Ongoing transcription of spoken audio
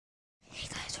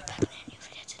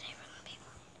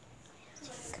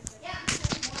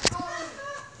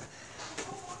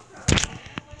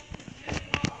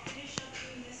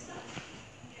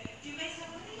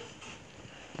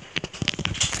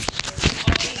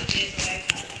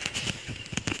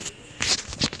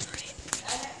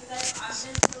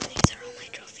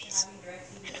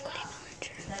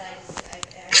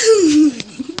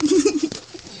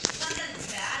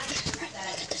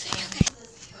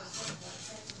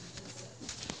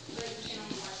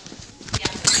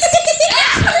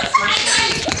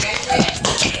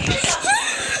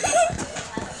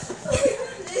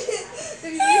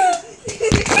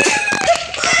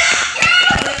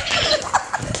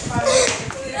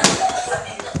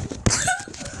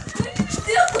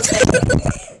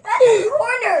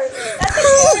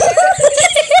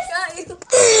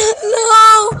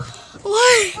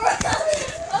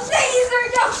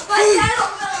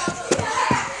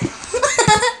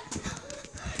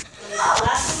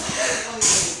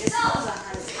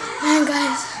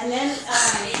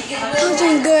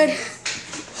I'm good.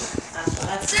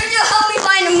 Sergio, help me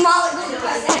find a molly.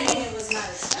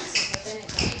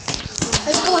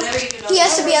 Let's go. He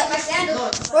has to be up.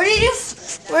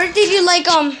 Where did you like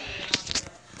I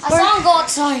saw him go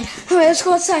outside. Alright, let's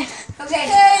go outside. Okay.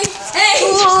 Hey. Hey.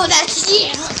 Oh, that's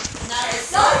yeah.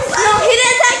 No, he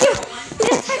didn't attack you. He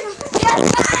didn't attack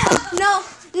you. No.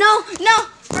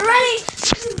 We're running.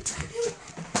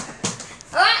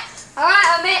 Alright,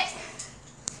 I'm it.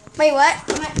 Wait, what?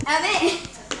 I'm it.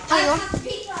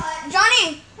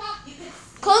 Johnny,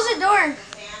 close the door.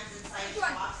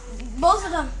 Both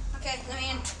of them. Okay, let me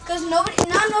in. Because nobody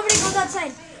goes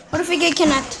outside. What if we get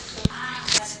kidnapped?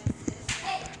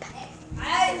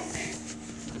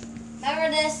 Remember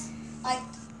this? Like,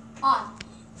 on.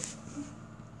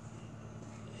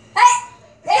 Hey!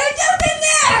 There's something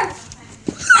there!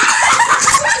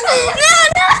 No!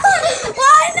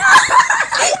 Why not?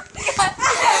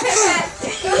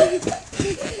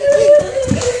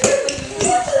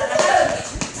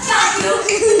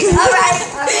 Alright,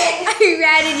 okay. I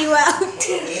ratted you out.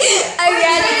 I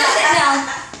ratted you out.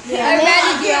 I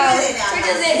ratted you out. Where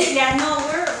does it? Yeah, no,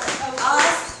 we're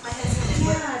us, my husband, and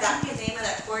we're that the name of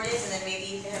that court is, and then maybe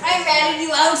you can have I ratted you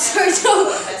out,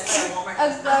 Sergio. I'm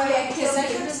sorry, I killed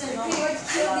you.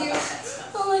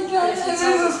 Oh my gosh, I've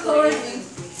been recording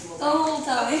the whole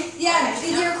time. Yeah,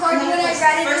 did you record when I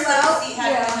ratted you out?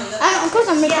 Of course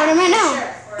I'm recording right now.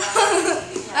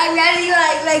 I ratted you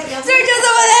like Sergio's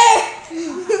over there!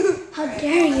 How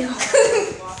dare you?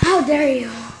 How dare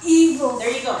you? Evil. There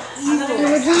you go.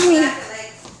 You're Johnny.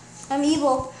 I'm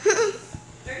evil.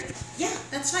 Yeah,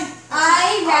 that's fine.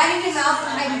 I ratted him out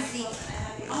from hide and seek.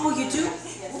 Oh, you do?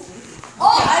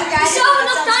 Oh, I ratted still have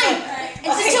enough time. It's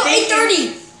Okay, until thank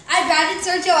 8:30. I ratted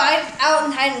Sergio out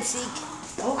in hide and seek.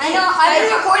 Okay. I know, I've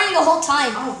been recording the whole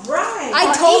time. All right.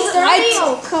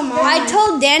 Come on. I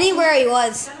told Danny where he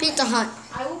was. Pizza Hut.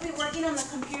 I will be working on the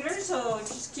computer, so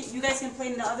just keep, you guys can play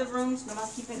in the other rooms, but I'll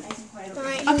keep it nice and quiet.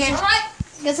 Alright. Okay. Alright.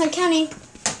 Guess I'm counting.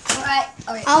 Alright.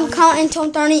 Okay. I'll count until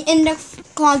 30 in the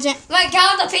closet. Like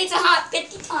count the Pizza Hut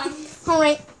 50 times.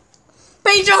 Alright.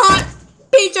 Pizza Hut.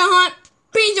 Pizza Hut.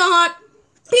 Pizza Hut.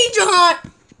 Pizza Hut.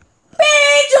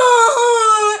 Pizza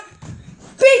Hut.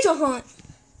 Pizza Hut.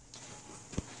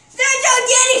 Sergio,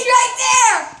 Danny's right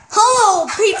there. Hello,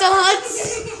 Pizza Hut.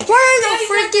 Where the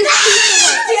frick is Pizza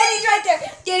Hut? Danny's right there.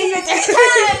 Danny's right there.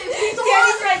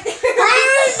 Danny's right there. Where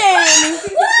is Danny?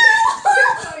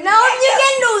 No, you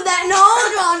can do that. No,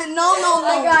 John. No.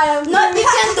 I got him. No, you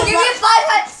can do Give me a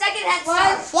that. 5-second head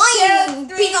start. Why? 2,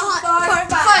 3, Pizza Hut. 4,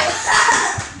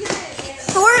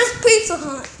 5. Where is Pizza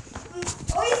Hut?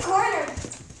 Oh, he's cornered.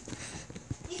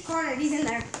 He's cornered. He's in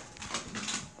there.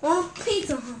 Oh,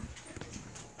 Pizza Hut.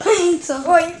 Pizza Hut.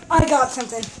 Wait, I got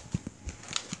something.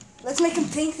 Let's make him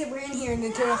think that we're in here and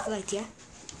then turn off the lights, yeah?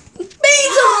 Pizza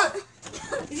Hut.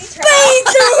 Pizza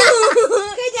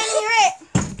Hut. Okay, Danny, you're right.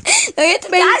 Look at the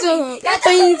Pizza Hut.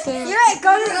 Pizza Hut. You're right.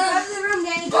 Go to the room,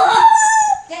 Danny.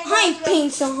 Hi,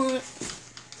 Pizza Hut.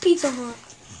 Pizza Hut.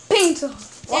 Pizza Hut.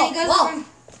 Danny, go to the room.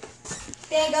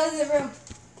 Danny, go to the room.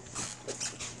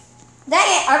 Dang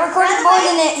it, I recorded more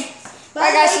than it.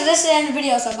 Alright guys, so this is the end of the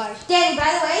video, so bye. Danny,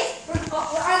 by the way,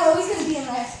 I'm always going to be in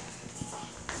there.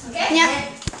 Okay? Yeah.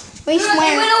 We It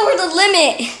swear. went over the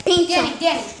limit. Pizza.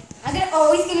 Danny, I'm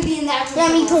always going to be in that room.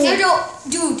 Yeah, me too. Sergio,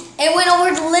 dude, it went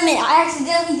over the limit. I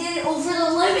accidentally did it over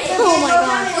the limit. Oh my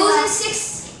God.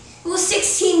 It was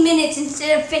 16 minutes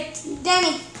instead of 15.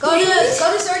 Danny, go to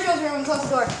Sergio's room and close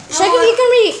the door. Check if you can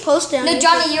repost it. No,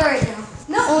 Johnny, you're it now.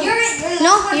 No, you're it.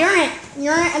 No, you're it.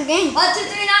 You're it again. 1, 2, 3,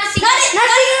 not a secret. Not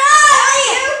it.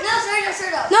 No, Sergio.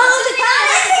 No, One, two, it's three, not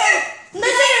not it.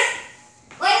 Not it.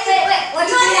 Wait. 1, 2,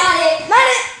 3, not it. Not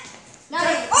it. Not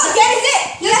it. Oh, Danny's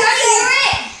it. No, Johnny, you're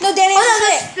it. No, Danny. Oh, no,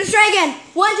 let's try again.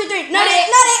 1, 2, 3. Not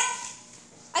it. Not it.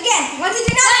 Again. 1, 2,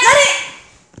 3, not it. Not it.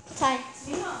 Tie.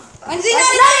 1, 2, 3,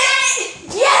 not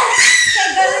it. Yes.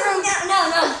 Okay, go to the room.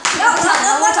 No.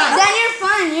 One more time. Dan, you're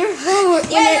fine. You're fine.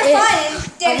 Yeah, you're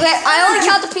fine. I only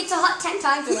count the Pizza Hut 10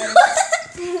 times already.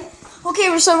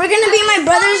 Okay, so we're gonna be my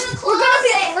brother's. We're gonna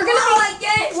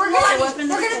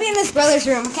be in this brother's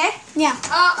room, okay? Yeah.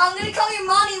 I'm gonna call your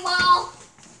mommy while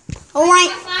All my right.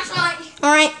 flashlight.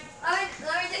 All right. Let me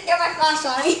just get my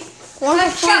flashlight. All I'm right.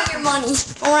 gonna count your money.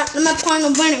 All right. Let me find the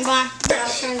winning guy.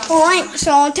 I'll turn off. All right.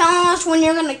 So tell us when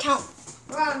you're gonna count.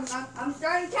 I'm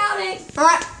starting counting. All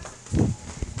right.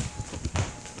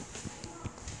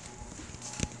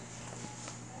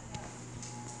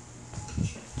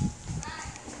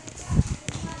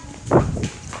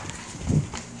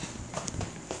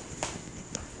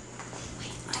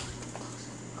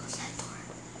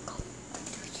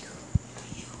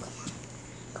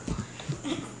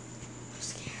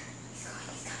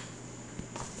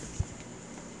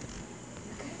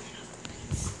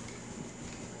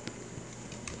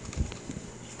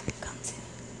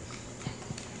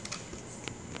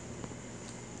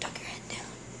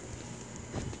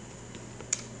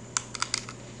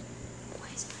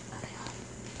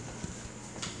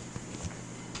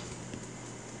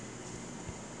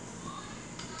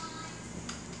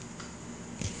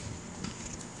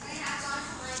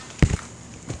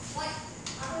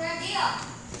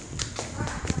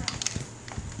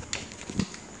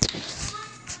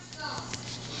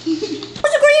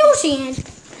 Dan.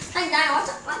 Hey, Dan, what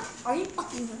the fuck? Are you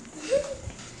fucking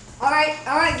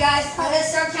Alright, guys.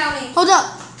 Let's start counting. Hold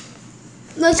up.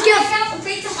 Let's get. Count the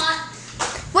Pizza Hut.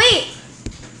 Wait.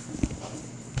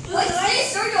 What's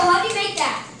this, Sergio? How do you make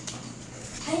that?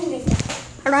 How do you make that?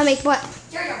 How do I make what?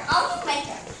 Sergio, how do you make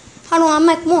that? How do I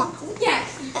make what? Yeah.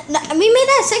 We made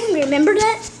that in second grade. Remember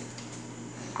that?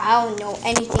 I don't know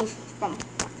anything from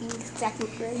fucking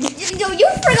second grade. You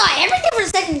forgot everything from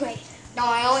second grade. No,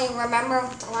 I only remember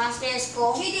the last day of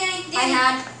school. Hey, Danny.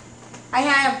 I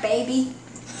had a baby.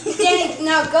 Danny,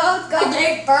 no, go. I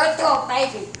gave birth to a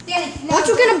baby. Danny, what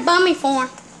you gonna bum me for?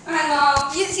 I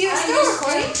know. You still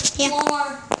recording? Yeah.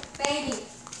 More baby.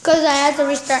 Cause I had to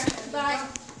restart. Right,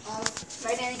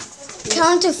 Danny.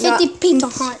 Count to 50 pizza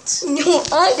huts. No,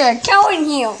 I got counting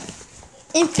here.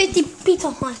 And 50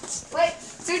 pizza huts. Wait,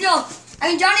 Sergio.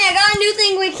 Johnny, I got a new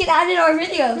thing we can add in our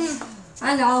videos.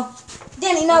 I know.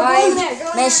 Danny, no, go in there.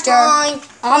 Go in Mr. there.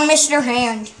 I'm Mr.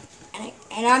 Hand,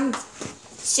 and I'm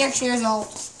 6 years old.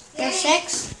 You're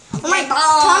 6? Oh my Bye.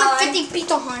 God. Count to 50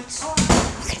 pizza huts.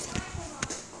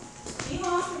 Hijo,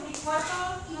 mi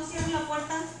cuarto, no cierren la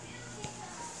puerta.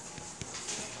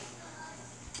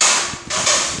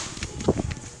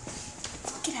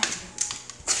 Get out of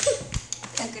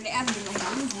here. I'm going to have to do my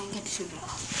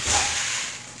hand.